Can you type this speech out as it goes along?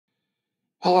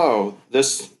Hello,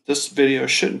 this video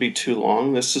shouldn't be too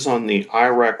long. This is on the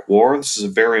Iraq War. This is a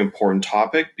very important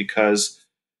topic because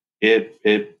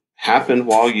it happened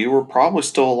while you were probably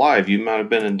still alive. You might have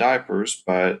been in diapers,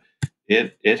 but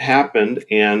it happened,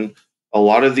 and a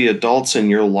lot of the adults in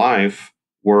your life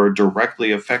were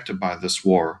directly affected by this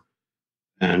war.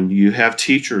 And you have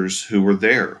teachers who were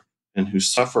there and who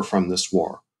suffer from this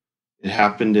war. It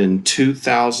happened in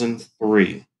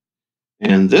 2003.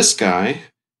 And this guy,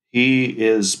 he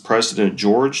is President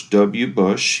George W.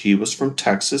 Bush. He was from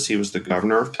Texas. He was the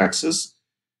governor of Texas.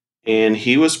 And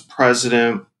he was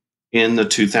president in the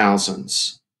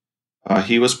 2000s.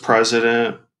 He was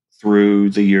president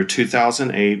through the year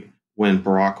 2008 when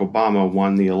Barack Obama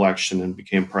won the election and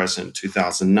became president in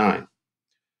 2009.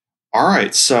 All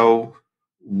right, so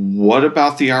what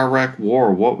about the Iraq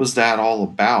War? What was that all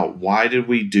about? Why did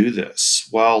we do this?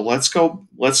 Well, let's go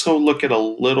look at a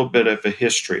little bit of a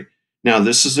history. Now,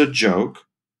 this is a joke.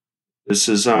 This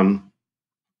is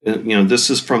this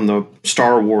is from the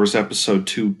Star Wars Episode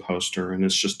 2 poster, and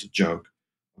it's just a joke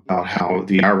about how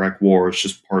the Iraq War is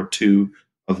just part 2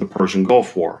 of the Persian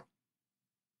Gulf War.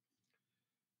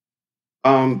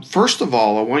 First of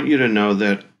all, I want you to know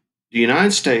that the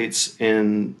United States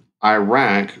and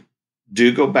Iraq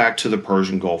do go back to the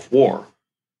Persian Gulf War.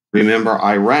 Remember,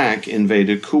 Iraq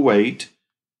invaded Kuwait,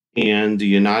 and the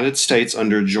United States,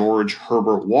 under George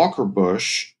Herbert Walker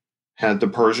Bush, had the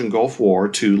Persian Gulf War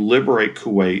to liberate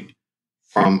Kuwait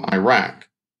from Iraq.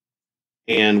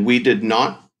 And we did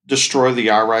not destroy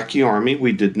the Iraqi army,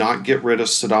 we did not get rid of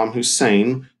Saddam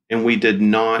Hussein, and we did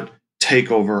not take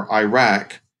over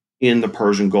Iraq in the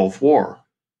Persian Gulf War.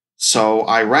 So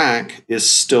Iraq is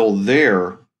still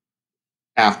there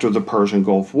after the Persian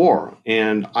Gulf War.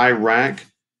 And Iraq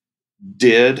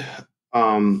did,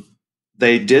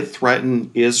 they did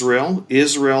threaten Israel.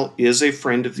 Israel is a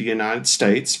friend of the United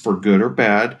States, for good or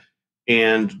bad.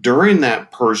 And during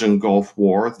that Persian Gulf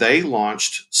War, they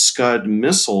launched Scud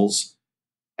missiles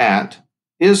at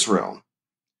Israel.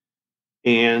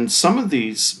 And some of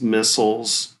these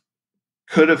missiles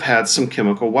could have had some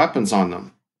chemical weapons on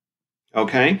them.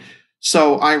 Okay?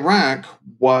 So Iraq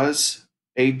was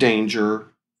a danger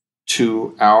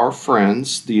to our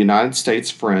friends, the United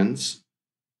States friends,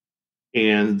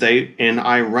 and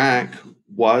Iraq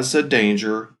was a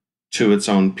danger to its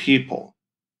own people.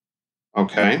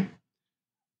 Okay?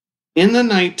 In the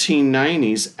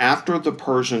 1990s, after the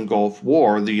Persian Gulf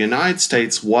War, the United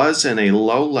States was in a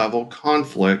low-level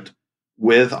conflict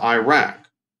with Iraq.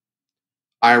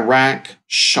 Iraq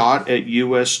shot at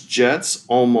U.S. jets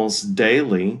almost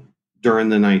daily during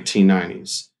the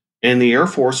 1990s, and the Air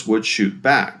Force would shoot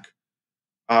back.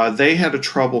 They had a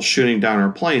trouble shooting down our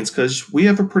planes because we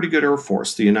have a pretty good Air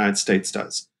Force, the United States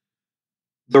does.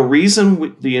 The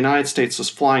reason the United States was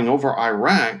flying over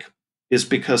Iraq is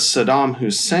because Saddam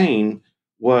Hussein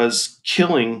was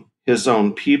killing his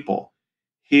own people.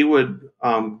 He would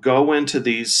go into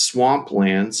these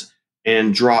swamplands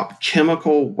and drop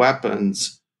chemical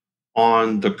weapons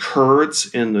on the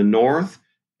Kurds in the north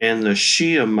and the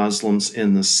Shia Muslims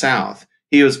in the south.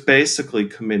 He was basically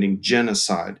committing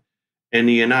genocide. And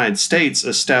the United States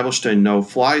established a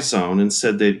no-fly zone and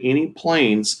said that any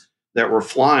planes that were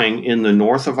flying in the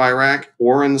north of Iraq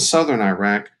or in the southern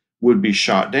Iraq would be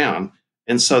shot down.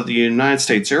 And so the United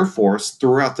States Air Force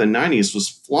throughout the 90s was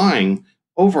flying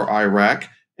over Iraq,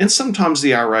 and sometimes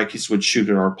the Iraqis would shoot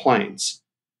at our planes.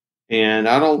 And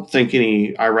I don't think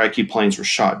any Iraqi planes were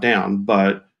shot down,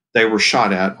 but they were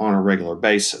shot at on a regular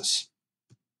basis.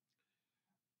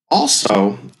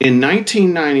 Also, in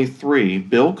 1993,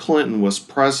 Bill Clinton was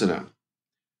president,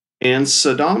 and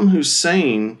Saddam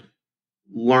Hussein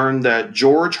learned that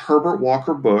George Herbert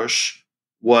Walker Bush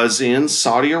was in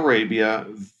Saudi Arabia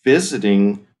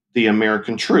visiting the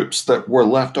American troops that were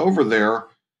left over there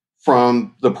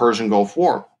from the Persian Gulf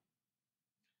War.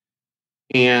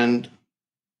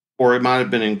 Or it might have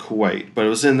been in Kuwait, but it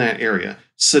was in that area.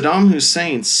 Saddam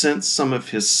Hussein sent some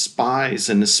of his spies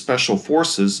and his special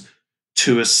forces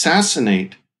to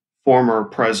assassinate former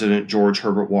President George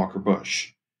Herbert Walker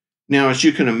Bush. Now, as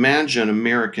you can imagine,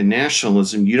 American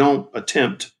nationalism, you don't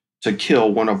attempt to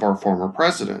kill one of our former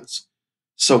presidents.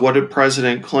 So what did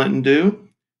President Clinton do?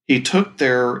 He took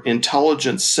their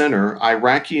intelligence center,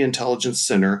 Iraqi intelligence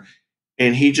center,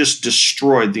 and he just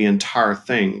destroyed the entire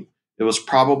thing. It was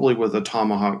probably with a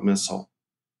Tomahawk missile.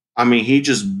 I mean, he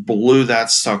just blew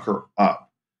that sucker up.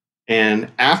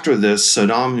 And after this,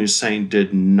 Saddam Hussein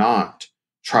did not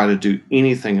try to do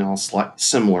anything else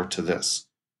similar to this.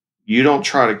 You don't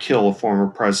try to kill a former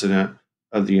president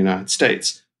of the United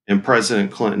States. And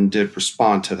President Clinton did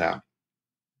respond to that.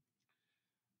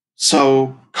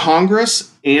 So,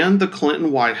 Congress and the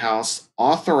Clinton White House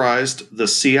authorized the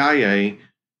CIA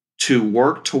to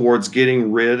work towards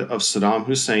getting rid of Saddam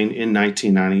Hussein in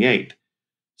 1998.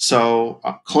 So,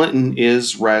 Clinton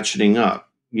is ratcheting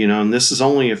up, and this is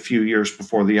only a few years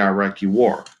before the Iraqi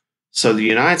war. So, the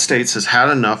United States has had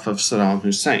enough of Saddam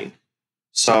Hussein.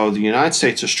 So, the United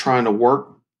States is trying to work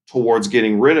towards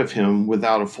getting rid of him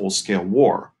without a full scale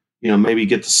war. Maybe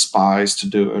get the spies to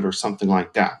do it or something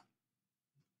like that.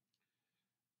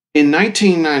 In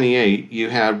 1998, you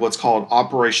had what's called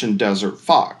Operation Desert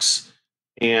Fox.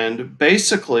 And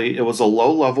basically, it was a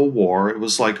low level war. It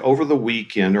was like over the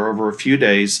weekend or over a few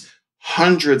days,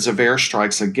 hundreds of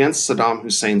airstrikes against Saddam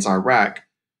Hussein's Iraq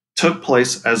took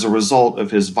place as a result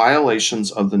of his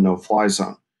violations of the no fly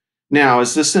zone. Now,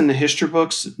 is this in the history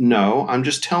books? No. I'm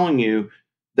just telling you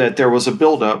that there was a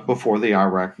buildup before the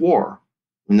Iraq war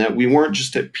and that we weren't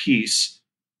just at peace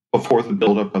before the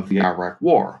buildup of the Iraq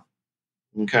war.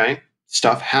 Okay?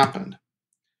 Stuff happened.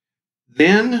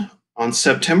 Then on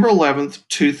September 11th,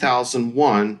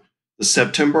 2001, the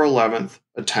September 11th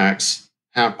attacks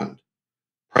happened.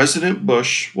 President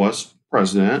Bush was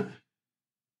president.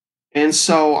 And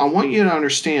so I want you to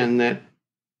understand that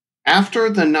after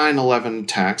the 9/11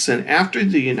 attacks and after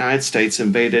the United States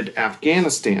invaded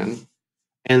Afghanistan,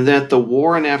 and that the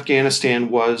war in Afghanistan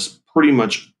was pretty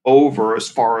much over as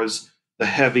far as the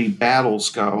heavy battles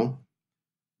go,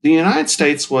 the United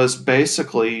States was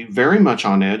basically very much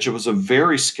on edge. It was a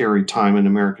very scary time in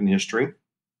American history.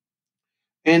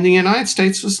 And the United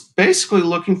States was basically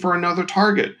looking for another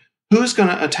target. Who's going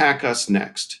to attack us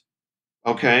next?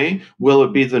 Okay. Will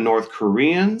it be the North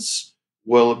Koreans?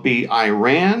 Will it be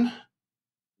Iran?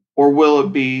 Or will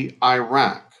it be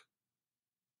Iraq?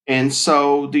 And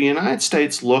so the United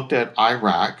States looked at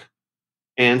Iraq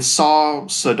and saw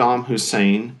Saddam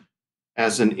Hussein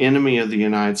as an enemy of the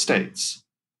United States.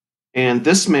 And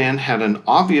this man had an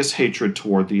obvious hatred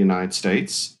toward the United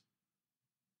States.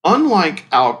 Unlike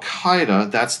Al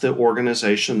Qaeda, that's the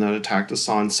organization that attacked us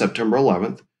on September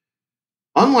 11th.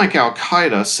 Unlike Al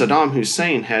Qaeda, Saddam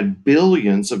Hussein had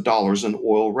billions of dollars in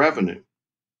oil revenue.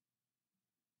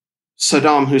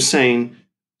 Saddam Hussein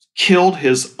killed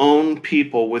his own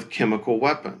people with chemical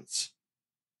weapons.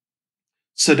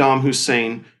 Saddam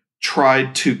Hussein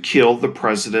tried to kill the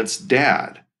president's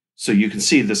dad. So you can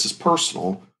see this is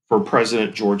personal for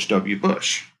President George W.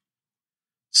 Bush.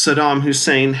 Saddam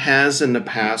Hussein has in the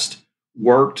past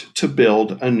worked to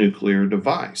build a nuclear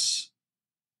device.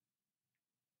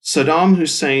 Saddam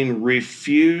Hussein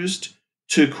refused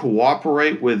to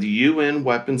cooperate with UN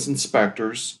weapons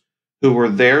inspectors who were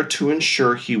there to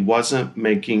ensure he wasn't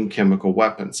making chemical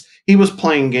weapons. He was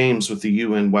playing games with the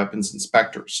UN weapons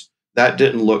inspectors. That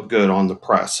didn't look good on the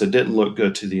press. It didn't look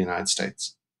good to the United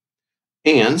States.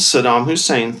 And Saddam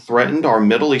Hussein threatened our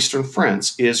Middle Eastern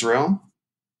friends, Israel,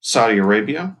 Saudi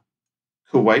Arabia,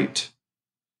 Kuwait.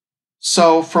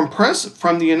 So from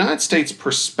the United States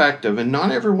perspective, and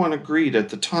not everyone agreed at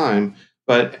the time,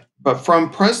 but from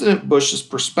President Bush's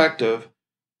perspective,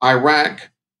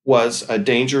 Iraq was a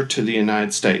danger to the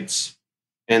United States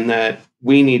and that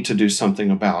we need to do something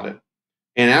about it.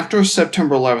 And after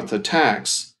September 11th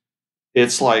attacks,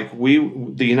 it's like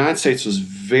the United States was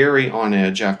very on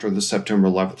edge after the September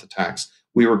 11th attacks.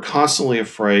 We were constantly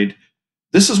afraid.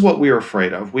 This is what we were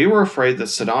afraid of. We were afraid that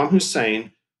Saddam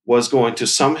Hussein was going to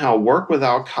somehow work with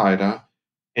Al Qaeda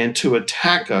and to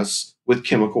attack us with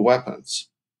chemical weapons.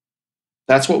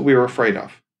 That's what we were afraid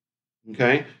of.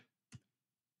 Okay?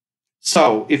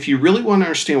 So, if you really want to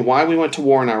understand why we went to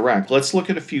war in Iraq, let's look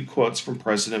at a few quotes from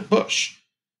President Bush.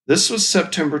 This was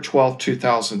September 12,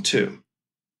 2002,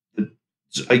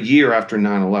 a year after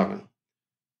 9/11.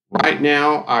 Right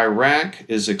now, Iraq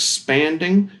is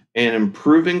expanding and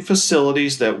improving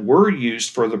facilities that were used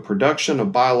for the production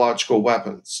of biological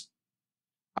weapons.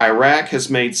 Iraq has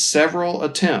made several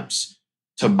attempts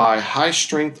to buy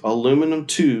high-strength aluminum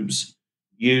tubes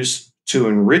used to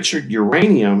enrich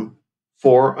uranium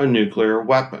for a nuclear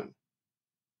weapon.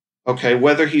 Okay,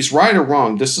 whether he's right or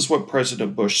wrong, this is what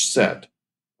President Bush said.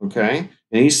 Okay,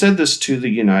 and he said this to the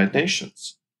United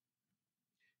Nations.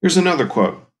 Here's another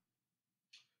quote.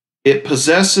 It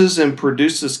possesses and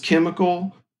produces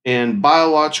chemical and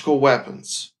biological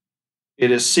weapons. It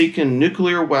is seeking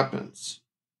nuclear weapons.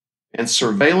 And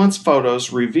surveillance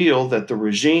photos reveal that the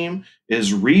regime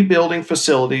is rebuilding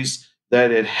facilities that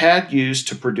it had used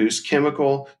to produce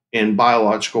chemical and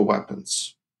biological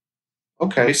weapons.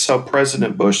 Okay, so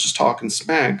President Bush is talking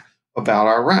smack about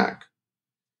Iraq.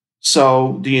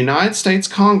 So the United States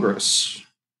Congress,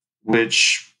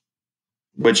 which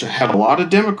had a lot of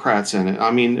Democrats in it.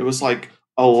 I mean, it was like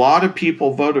a lot of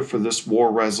people voted for this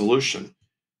war resolution.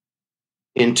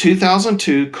 In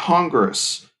 2002,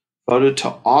 Congress voted to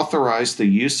authorize the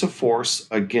use of force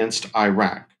against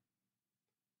Iraq.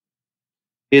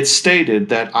 It stated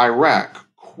that Iraq,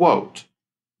 quote,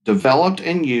 developed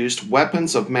and used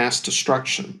weapons of mass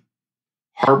destruction,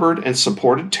 harbored and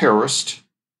supported terrorists,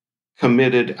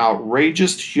 committed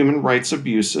outrageous human rights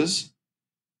abuses,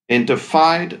 and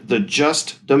defied the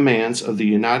just demands of the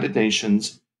United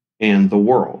Nations and the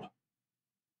world.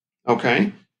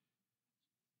 Okay?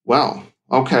 Well,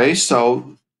 okay,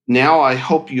 so now I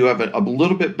hope you have a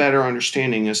little bit better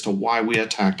understanding as to why we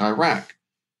attacked Iraq.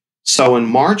 So in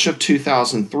March of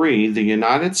 2003, the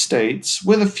United States,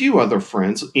 with a few other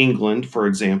friends, England, for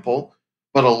example,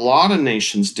 but a lot of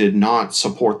nations did not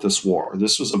support this war.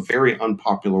 This was a very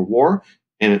unpopular war,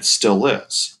 and it still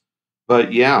is.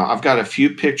 But yeah, I've got a few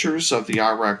pictures of the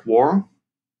Iraq War,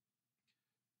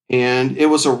 and it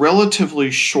was a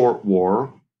relatively short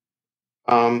war,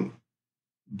 um,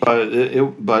 but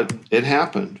it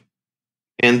happened.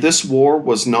 And this war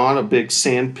was not a big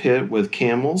sand pit with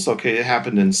camels. Okay, it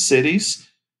happened in cities,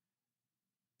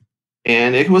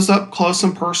 and it was up close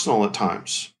and personal at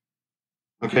times.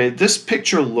 Okay, this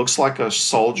picture looks like a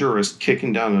soldier is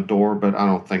kicking down a door, but I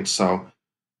don't think so.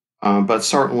 But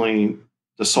certainly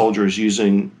the soldier is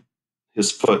using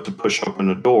his foot to push open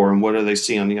a door, and what do they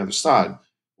see on the other side?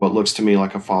 What looks to me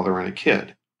like a father and a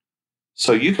kid.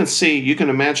 So you can see, you can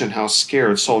imagine how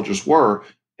scared soldiers were,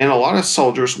 and a lot of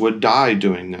soldiers would die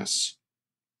doing this.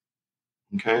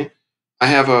 Okay. I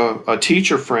have a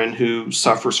teacher friend who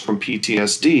suffers from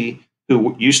PTSD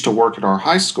who used to work at our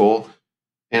high school.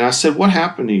 And I said, what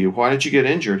happened to you? Why did you get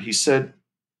injured? He said,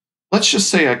 let's just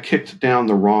say I kicked down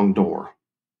the wrong door.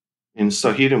 And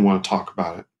so he didn't want to talk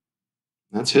about it.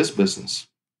 That's his business.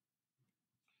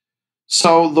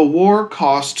 So the war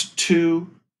cost $2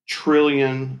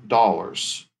 trillion.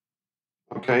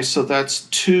 Okay, so that's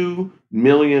 $2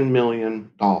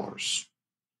 million.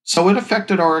 So it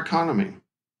affected our economy.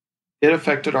 It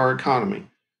affected our economy.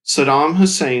 Saddam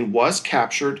Hussein was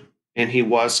captured and he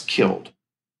was killed.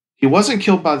 He wasn't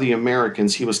killed by the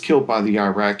Americans, he was killed by the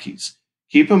Iraqis.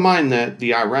 Keep in mind that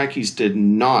the Iraqis did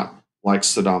not like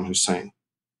Saddam Hussein.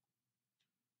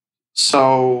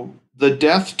 So the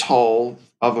death toll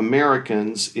of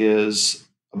Americans is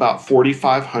about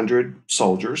 4,500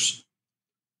 soldiers.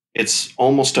 It's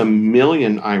almost 1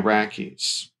 million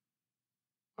Iraqis.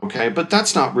 Okay, but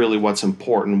that's not really what's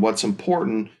important. What's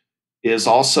important is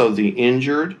also the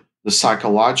injured, the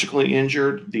psychologically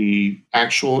injured, the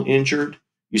actual injured.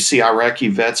 You see Iraqi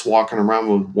vets walking around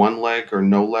with one leg or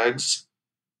no legs.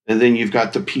 And then you've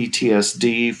got the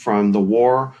PTSD from the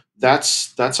war.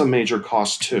 That's a major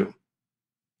cost too.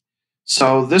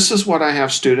 So this is what I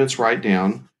have students write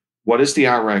down. What is the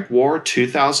Iraq War?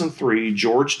 2003,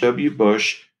 George W.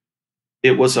 Bush.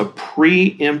 It was a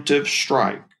preemptive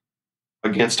strike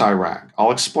against Iraq.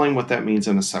 I'll explain what that means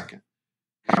in a second.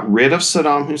 Got rid of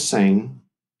Saddam Hussein,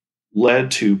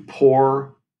 led to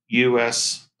poor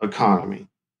U.S. economy.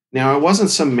 Now, it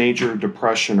wasn't some major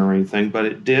depression or anything, but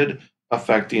it did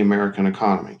affect the American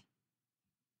economy.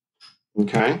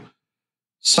 Okay?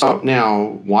 So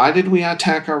now, why did we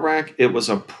attack Iraq? It was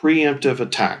a preemptive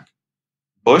attack.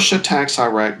 Bush attacks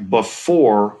Iraq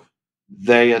before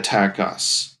they attack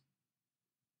us.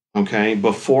 Okay?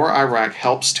 Before Iraq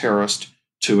helps terrorists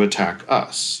to attack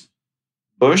us.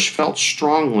 Bush felt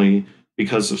strongly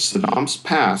because of Saddam's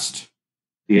past,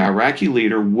 the Iraqi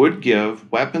leader would give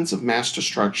weapons of mass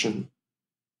destruction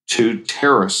to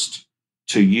terrorists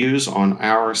to use on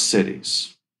our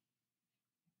cities.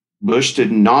 Bush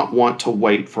did not want to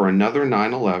wait for another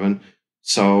 9/11,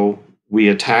 so we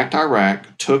attacked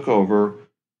Iraq, took over,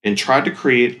 and tried to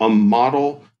create a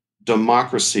model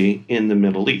democracy in the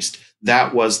Middle East.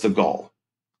 That was the goal.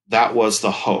 That was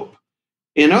the hope.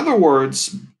 In other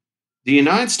words, the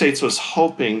United States was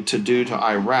hoping to do to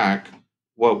Iraq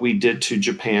what we did to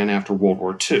Japan after World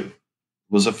War II. It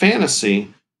was a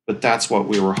fantasy, but that's what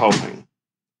we were hoping.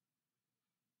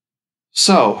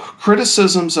 So,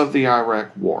 criticisms of the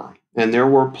Iraq War, and there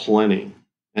were plenty,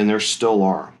 and there still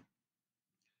are.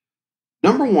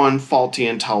 Number one, faulty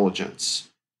intelligence.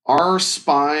 Our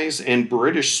spies and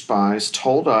British spies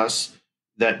told us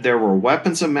that there were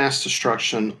weapons of mass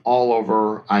destruction all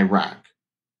over Iraq.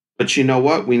 But you know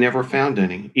what? We never found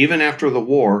any. Even after the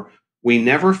war, we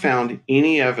never found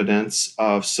any evidence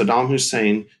of Saddam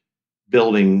Hussein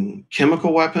building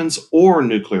chemical weapons or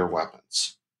nuclear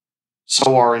weapons.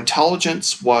 So our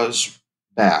intelligence was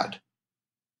bad.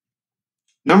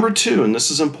 Number two, and this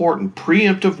is important,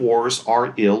 preemptive wars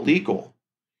are illegal.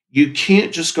 You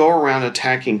can't just go around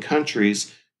attacking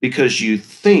countries because you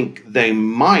think they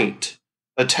might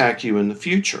attack you in the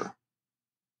future.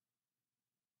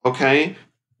 Okay?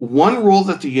 One rule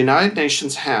that the United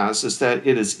Nations has is that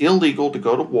it is illegal to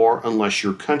go to war unless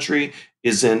your country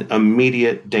is in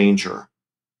immediate danger.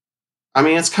 I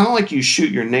mean, it's kind of like you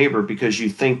shoot your neighbor because you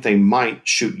think they might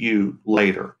shoot you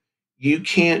later. You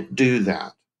can't do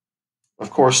that. Of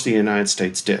course, the United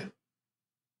States did.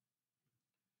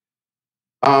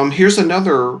 Here's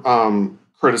another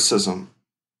criticism.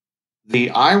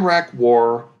 The Iraq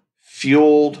War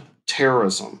fueled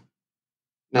terrorism.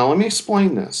 Now, let me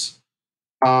explain this.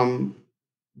 Um,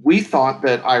 we thought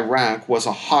that Iraq was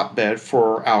a hotbed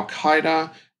for Al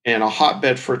Qaeda and a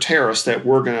hotbed for terrorists that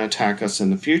were going to attack us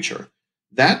in the future.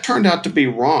 That turned out to be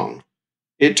wrong.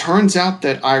 It turns out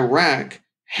that Iraq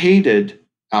hated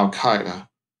Al Qaeda.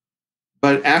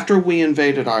 But after we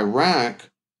invaded Iraq,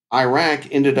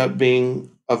 Iraq ended up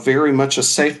being a very much a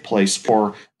safe place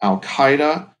for Al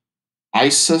Qaeda,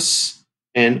 ISIS,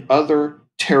 and other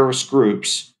terrorist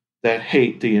groups that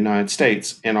hate the United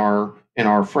States and our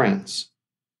friends.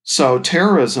 So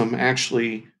terrorism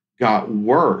actually got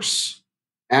worse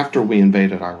after we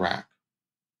invaded Iraq.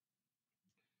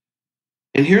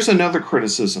 And here's another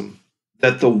criticism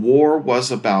that the war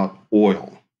was about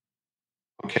oil.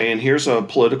 Okay, and here's a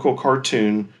political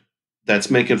cartoon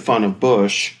that's making fun of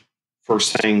Bush for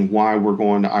saying why we're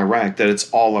going to Iraq, that it's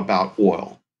all about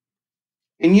oil.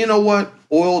 And you know what?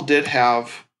 Oil did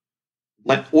have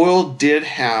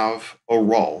a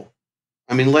role.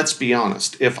 I mean, let's be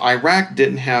honest. If Iraq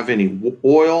didn't have any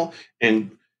oil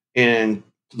and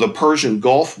the Persian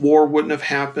Gulf War wouldn't have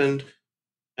happened,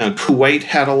 Kuwait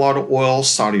had a lot of oil,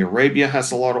 Saudi Arabia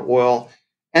has a lot of oil,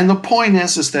 and the point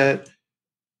is that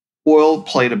oil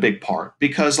played a big part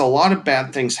because a lot of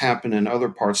bad things happen in other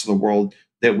parts of the world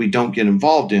that we don't get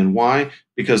involved in. Why?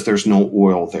 Because there's no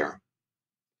oil there.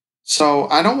 So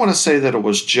I don't want to say that it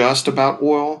was just about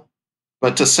oil,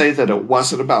 but to say that it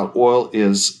wasn't about oil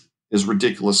is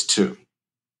ridiculous too.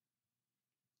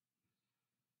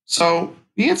 So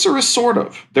the answer is sort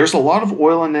of. There's a lot of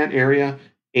oil in that area,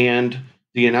 and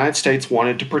the United States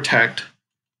wanted to protect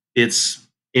its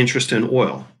interest in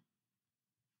oil.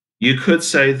 You could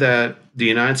say that the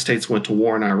United States went to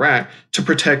war in Iraq to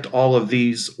protect all of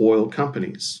these oil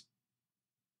companies.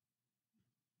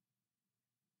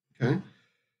 Okay.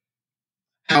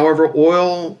 However,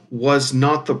 oil was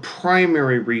not the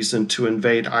primary reason to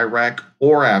invade Iraq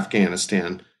or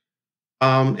Afghanistan.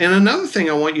 And another thing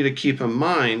I want you to keep in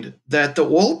mind that the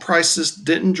oil prices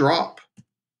didn't drop.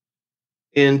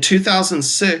 In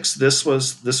 2006, this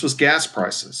was gas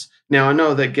prices. Now I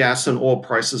know that gas and oil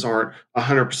prices aren't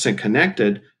 100%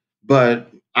 connected,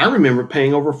 but I remember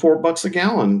paying over $4 a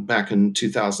gallon back in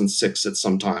 2006 at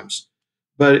some times.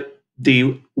 But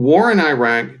the war in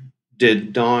Iraq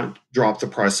did not drop the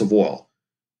price of oil.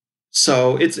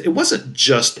 So it wasn't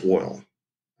just oil.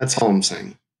 That's all I'm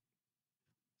saying.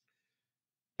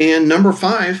 And number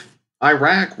 5,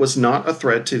 Iraq was not a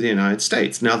threat to the United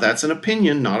States. Now that's an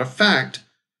opinion, not a fact.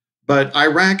 But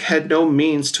Iraq had no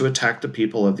means to attack the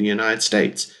people of the United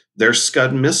States. Their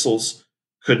Scud missiles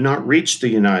could not reach the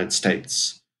United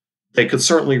States. They could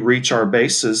certainly reach our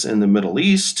bases in the Middle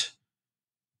East,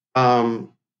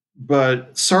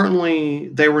 but certainly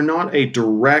they were not a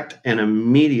direct and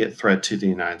immediate threat to the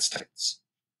United States.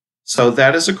 So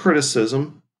that is a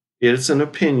criticism. It's an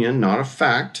opinion, not a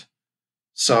fact.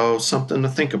 So something to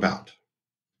think about.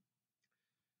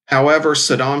 However,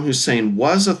 Saddam Hussein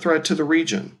was a threat to the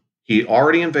region. He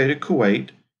already invaded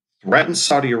Kuwait, threatened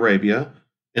Saudi Arabia,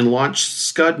 and launched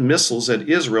Scud missiles at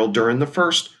Israel during the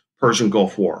first Persian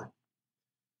Gulf War.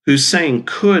 Hussein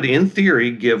could, in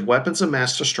theory, give weapons of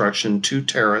mass destruction to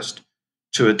terrorists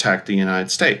to attack the United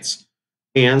States.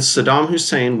 And Saddam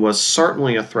Hussein was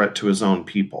certainly a threat to his own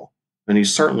people, and he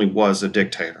certainly was a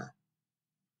dictator.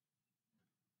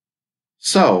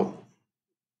 So,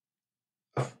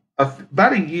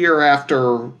 about a year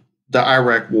after the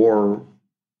Iraq War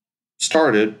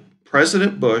started,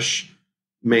 President Bush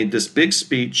made this big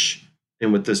speech,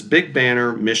 and with this big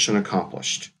banner, mission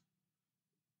accomplished.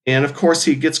 And of course,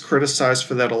 he gets criticized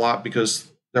for that a lot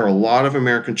because there are a lot of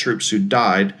American troops who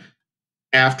died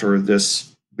after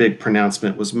this big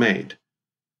pronouncement was made.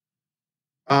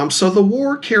 So the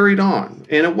war carried on,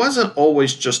 and it wasn't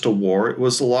always just a war. It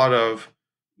was a lot of,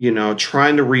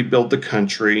 trying to rebuild the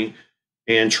country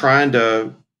and trying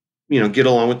to, get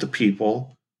along with the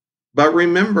people. But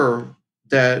remember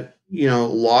that, a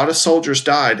lot of soldiers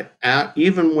died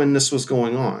even when this was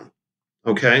going on.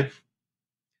 Okay.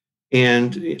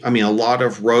 And I mean, a lot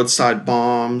of roadside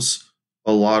bombs,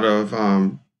 a lot of, a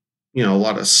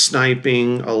lot of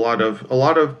sniping, a lot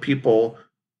of people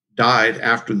died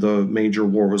after the major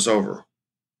war was over.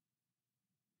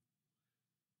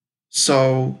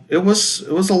 So it was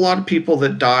a lot of people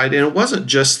that died, and it wasn't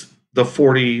just the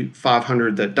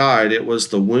 4,500 that died. It was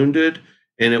the wounded,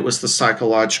 and it was the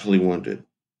psychologically wounded.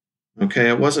 Okay,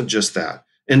 it wasn't just that.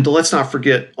 And let's not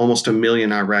forget, almost 1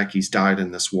 million Iraqis died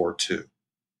in this war too.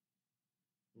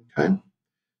 Okay,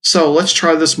 so let's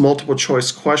try this multiple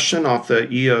choice question off the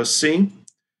EOC.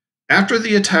 After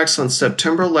the attacks on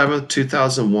September 11th,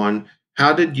 2001,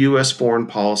 how did U.S. foreign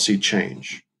policy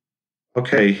change?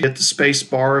 Okay, hit the space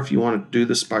bar if you want to do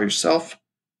this by yourself.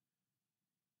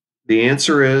 The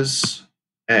answer is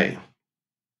A.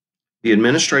 The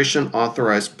administration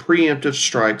authorized preemptive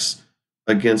strikes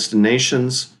against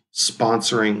nations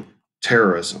sponsoring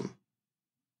terrorism.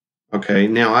 Okay,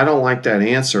 now I don't like that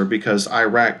answer because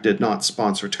Iraq did not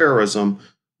sponsor terrorism,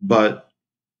 but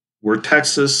we're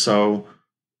Texas, so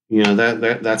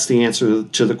that's the answer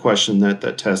to the question that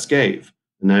that test gave,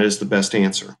 and that is the best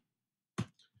answer.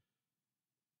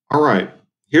 All right,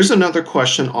 here's another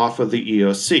question off of the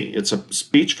EOC. It's a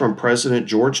speech from President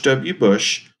George W.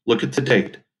 Bush. Look at the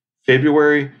date,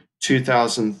 February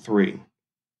 2003.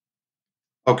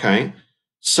 Okay,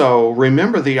 so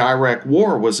remember the Iraq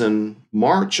War was in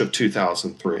March of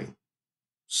 2003.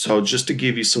 So just to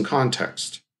give you some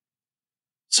context.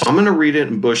 So I'm going to read it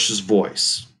in Bush's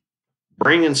voice.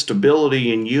 Bringing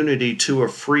stability and unity to a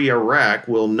free Iraq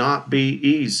will not be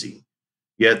easy.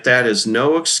 Yet that is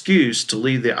no excuse to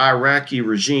leave the Iraqi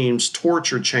regime's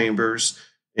torture chambers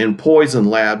and poison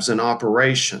labs in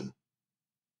operation.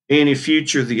 Any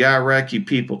future the Iraqi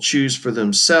people choose for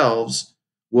themselves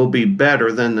will be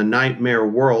better than the nightmare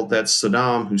world that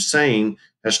Saddam Hussein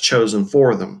has chosen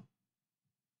for them.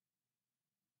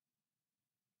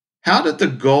 How did the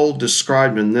goal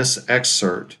described in this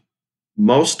excerpt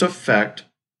most affect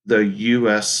the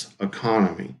U.S.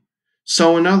 economy?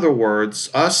 So, in other words,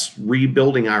 us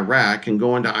rebuilding Iraq and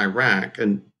going to Iraq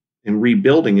and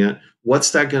rebuilding it,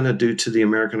 what's that going to do to the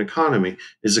American economy?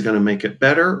 Is it going to make it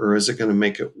better or is it going to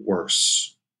make it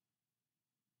worse?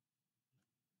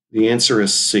 The answer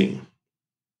is C.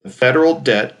 The federal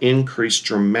debt increased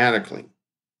dramatically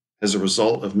as a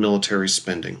result of military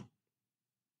spending.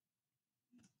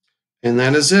 And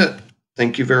that is it.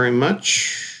 Thank you very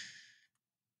much.